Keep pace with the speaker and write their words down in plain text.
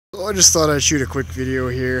So I just thought I'd shoot a quick video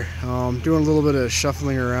here. Doing a little bit of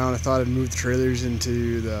shuffling around. I thought I'd move the trailers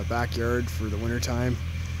into the backyard for the winter time.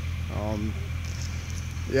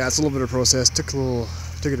 Yeah, it's a little bit of a process. Took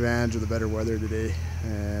advantage of the better weather today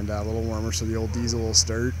and a little warmer, so the old diesel will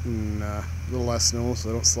start, and a little less snow, so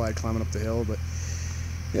I don't slide climbing up the hill. But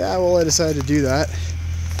yeah, well, I decided to do that.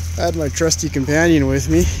 I had my trusty companion with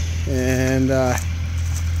me, and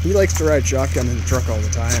he likes to ride shotgun in the truck all the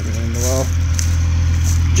time. And well,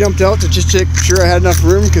 jumped out to just check sure I had enough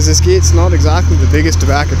room, because this gate's not exactly the biggest to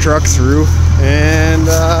back a truck through, and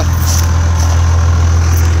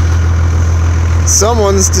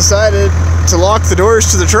someone's decided to lock the doors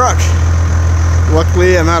to the truck.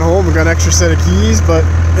 Luckily I'm at home and got an extra set of keys, but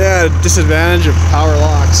yeah, disadvantage of power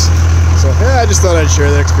locks. So yeah, I just thought I'd share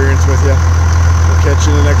the experience with you. We'll catch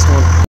you in the next one.